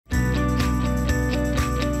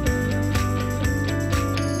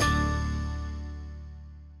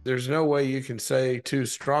there's no way you can say too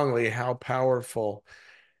strongly how powerful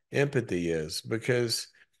empathy is, because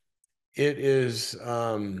it is,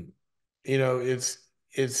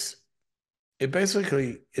 it's it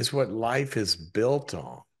basically is what life is built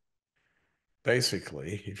on.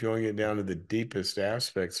 Basically, if you want to get down to the deepest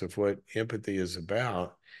aspects of what empathy is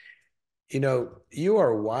about, you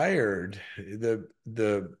are wired, the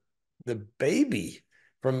baby,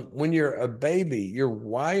 from when you're a baby, you're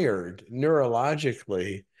wired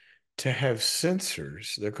neurologically to have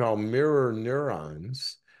sensors. They're called mirror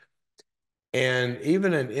neurons. And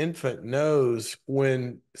even an infant knows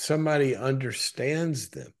when somebody understands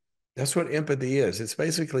them. That's what empathy is. It's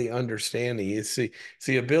basically understanding. It's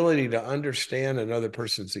the ability to understand another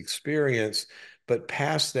person's experience, but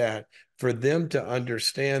past that, for them to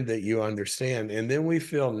understand that you understand. And then we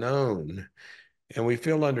feel known and we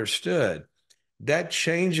feel understood. That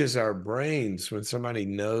changes our brains when somebody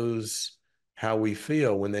knows how we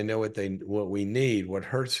feel, when they know what we need, what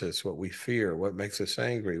hurts us, what we fear, what makes us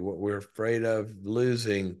angry, what we're afraid of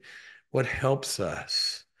losing, what helps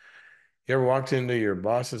us. You ever walked into your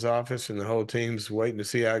boss's office and the whole team's waiting to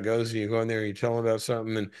see how it goes, and you go in there and you tell them about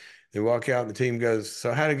something, and they walk out and the team goes,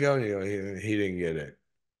 "So how'd it go?" And you go, he didn't get it.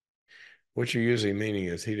 What you're usually meaning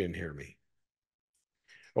is he didn't hear me.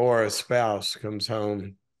 Or a spouse comes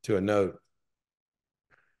home to a note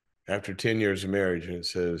after 10 years of marriage and it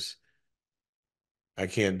says, "I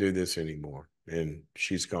can't do this anymore." And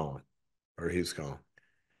she's gone or he's gone.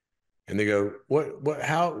 And they go,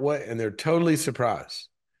 how, what? And they're totally surprised.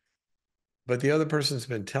 But the other person's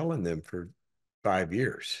been telling them for 5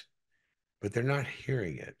 years, but they're not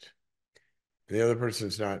hearing it. And the other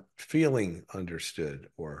person's not feeling understood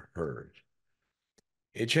or heard.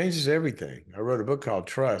 It changes everything. I wrote a book called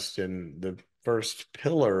Trust, and the first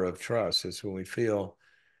pillar of trust is when we feel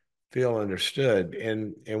understood,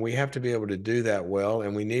 and we have to be able to do that well,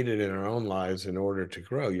 and we need it in our own lives in order to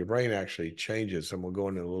grow. Your brain actually changes, and we'll go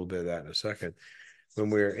into a little bit of that in a second, when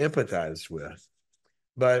we're empathized with.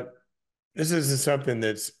 But this isn't something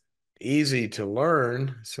that's easy to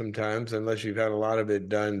learn sometimes unless you've had a lot of it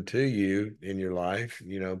done to you in your life.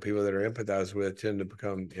 People that are empathized with tend to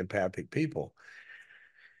become empathic people.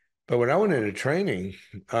 But when I went into training,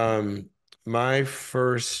 my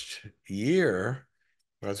first year,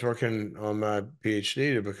 I was working on my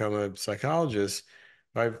PhD to become a psychologist.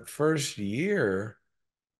 My first year,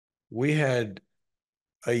 we had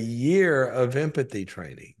a year of empathy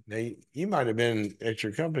training. Now, you might have been at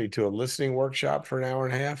your company to a listening workshop for an hour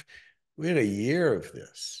and a half. We had a year of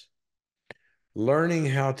this, learning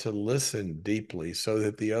how to listen deeply so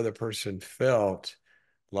that the other person felt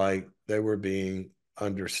like they were being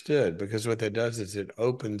understood. Because what that does is it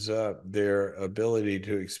opens up their ability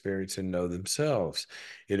to experience and know themselves.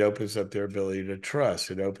 It opens up their ability to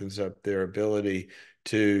trust. It opens up their ability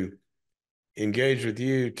to engage with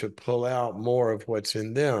you, to pull out more of what's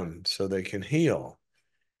in them so they can heal.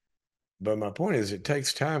 But my point is, it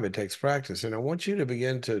takes time, it takes practice. And I want you to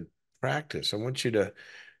begin to practice. I want you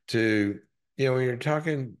to when you're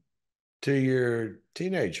talking to your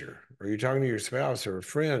teenager, or you're talking to your spouse or a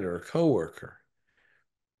friend or a coworker,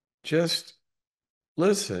 just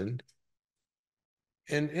listen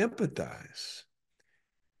and empathize.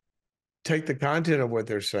 Take the content of what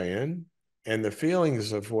they're saying and the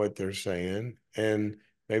feelings of what they're saying and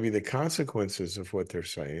maybe the consequences of what they're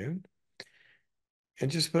saying,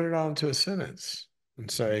 and just put it all into a sentence and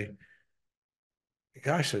say,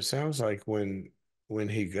 "Gosh, it sounds like when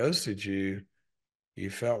he ghosted you, you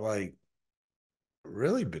felt like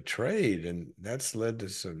really betrayed, and that's led to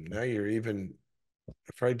some, now you're even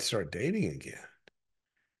afraid to start dating again."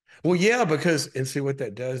 Well, yeah, because, and see what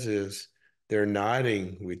that does is they're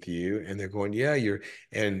nodding with you and they're going, "Yeah, you're,"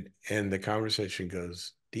 and the conversation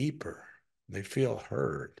goes deeper. They feel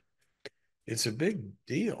heard. It's a big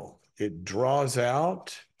deal. It draws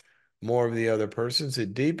out more of the other person's.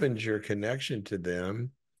 It deepens your connection to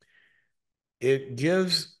them. It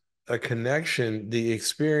gives a connection, the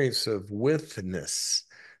experience of withness.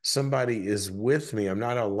 Somebody is with me. I'm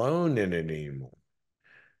not alone in it anymore.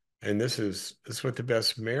 And this is what the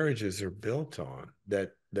best marriages are built on.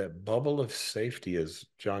 That bubble of safety, as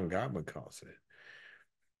John Gottman calls it.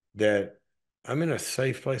 That I'm in a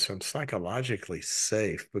safe place. I'm psychologically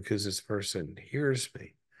safe because this person hears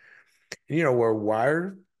me. And, we're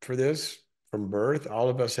wired for this from birth. All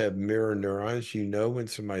of us have mirror neurons. You know when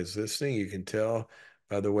somebody's listening. You can tell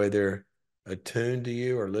by the way they're attuned to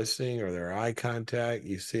you or listening, or their eye contact.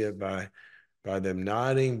 You see it by them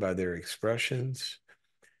nodding, by their expressions.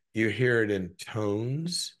 You hear it in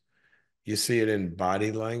tones. You see it in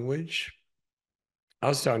body language. I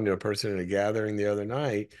was talking to a person at a gathering the other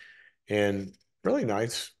night, and really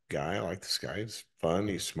nice guy. I like this guy. He's fun.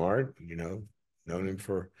 He's smart. Known him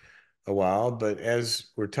for a while. But as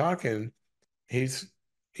we're talking, he's,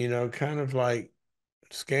 kind of like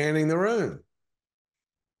scanning the room.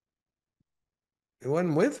 He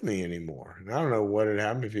wasn't with me anymore. And I don't know what had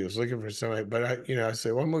happened if he was looking for somebody, but I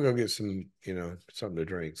said, well, I'm gonna go get some, something to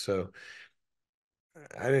drink. So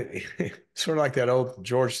I didn't sort of like that old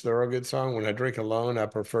George Thorogood song, when I drink alone, I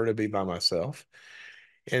prefer to be by myself.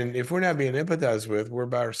 And if we're not being empathized with, we're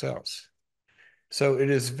by ourselves. So it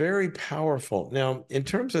is very powerful. Now, in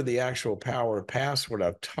terms of the actual power past what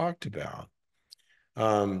I've talked about,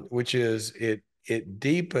 which is it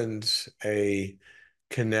deepens a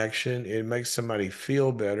connection. It makes somebody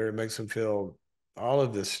feel better. It makes them feel all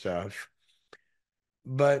of this stuff.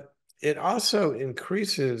 But it also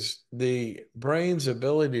increases the brain's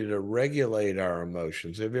ability to regulate our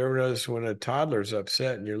emotions. Have you ever noticed when a toddler's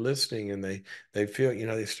upset and you're listening and they feel,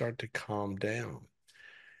 they start to calm down?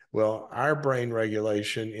 Well, our brain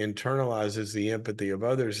regulation internalizes the empathy of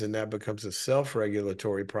others, and that becomes a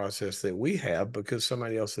self-regulatory process that we have because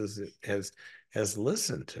somebody else has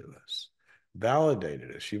listened to us,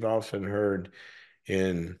 validated us. You've often heard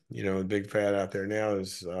in, Big Fat Out There Now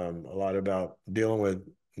is a lot about dealing with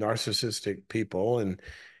narcissistic people,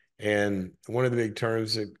 and one of the big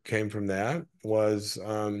terms that came from that was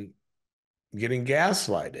getting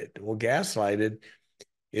gaslighted. Well, gaslighted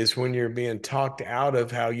is when you're being talked out of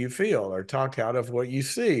how you feel, or talked out of what you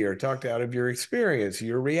see, or talked out of your experience,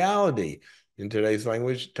 your reality. In today's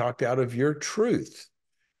language, talked out of your truth.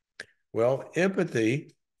 Well,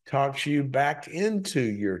 empathy talks you back into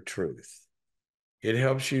your truth. It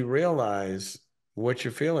helps you realize what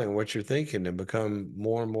you're feeling, what you're thinking, and become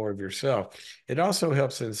more and more of yourself. It also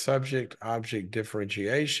helps in subject object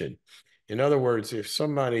differentiation. In other words,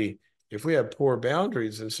 if we have poor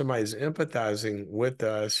boundaries and somebody's empathizing with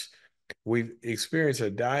us, we experience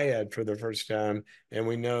a dyad for the first time, and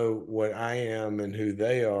we know what I am and who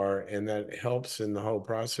they are, and that helps in the whole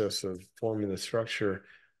process of forming the structure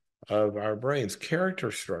of our brains.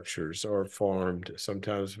 Character structures are formed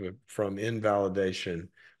sometimes from invalidation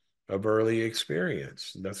of early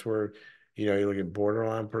experience. That's where, you look at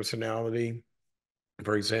borderline personality,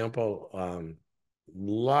 for example. A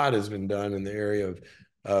lot has been done in the area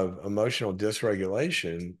of emotional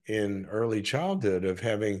dysregulation in early childhood, of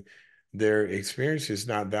having their experiences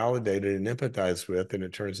not validated and empathized with, and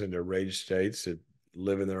it turns into rage states that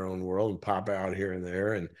live in their own world and pop out here and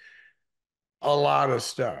there, and a lot of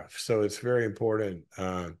stuff. So it's very important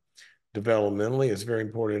developmentally. It's very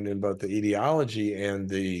important in both the etiology and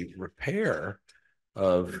the repair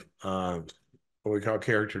of what we call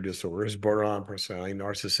character disorders, borderline personality,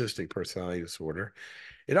 narcissistic personality disorder.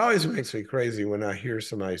 It always makes me crazy when I hear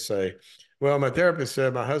somebody say, well, my therapist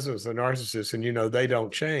said my husband's a narcissist and, they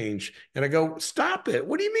don't change. And I go, stop it.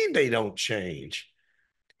 What do you mean they don't change?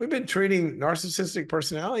 We've been treating narcissistic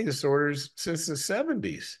personality disorders since the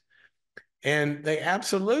 70s. And they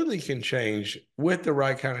absolutely can change with the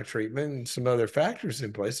right kind of treatment and some other factors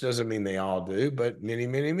in place. Doesn't mean they all do, but many,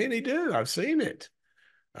 many, many do. I've seen it.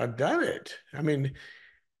 I've done it. I mean,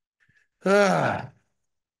 but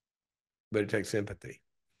it takes empathy.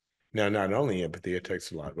 Now, not only empathy, it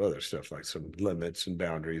takes a lot of other stuff like some limits and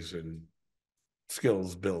boundaries and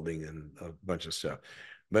skills building and a bunch of stuff.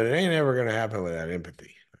 But it ain't ever going to happen without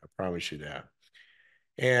empathy. I promise you that.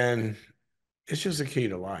 And it's just a key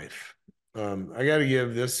to life. I got to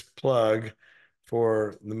give this plug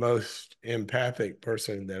for the most empathic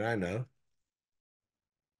person that I know.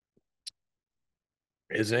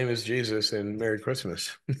 His name is Jesus, and Merry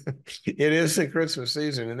Christmas. It is the Christmas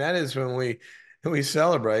season, and that is when we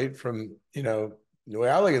celebrate from, the way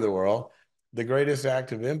I look at the world, the greatest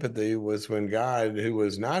act of empathy was when God, who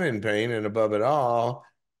was not in pain and above it all,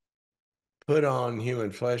 put on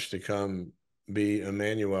human flesh to come be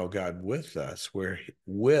Emmanuel, God with us, where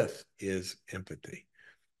with is empathy.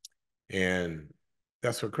 And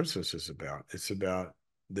that's what Christmas is about. It's about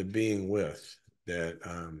the being with that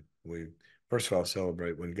we first of all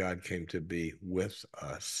celebrate when God came to be with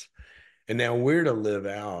us. And now we're to live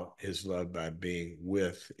out his love by being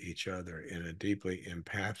with each other in a deeply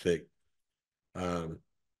empathic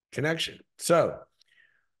connection. So a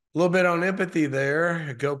little bit on empathy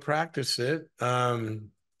there. Go practice it.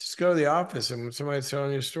 Just go to the office, and when somebody's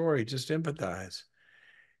telling you a story, just empathize.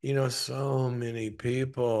 So many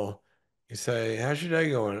people, you say, how's your day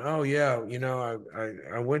going? Oh yeah,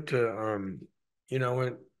 I went to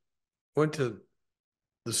went to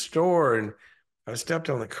the store, and I stepped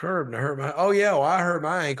on the curb and I hurt my, oh yeah, well, I hurt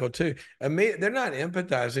my ankle too. They're not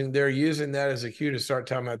empathizing. They're using that as a cue to start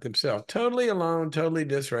talking about themselves. Totally alone, totally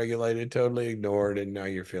dysregulated, totally ignored. And now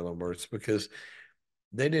you're feeling worse because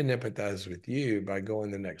they didn't empathize with you by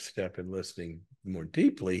going the next step and listening more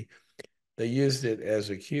deeply. They used it as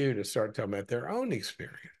a cue to start talking about their own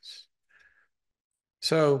experience.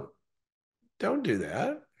 So don't do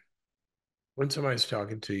that. When somebody's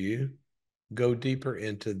talking to you, go deeper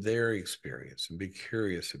into their experience and be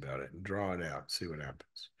curious about it and draw it out, see what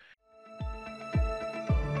happens.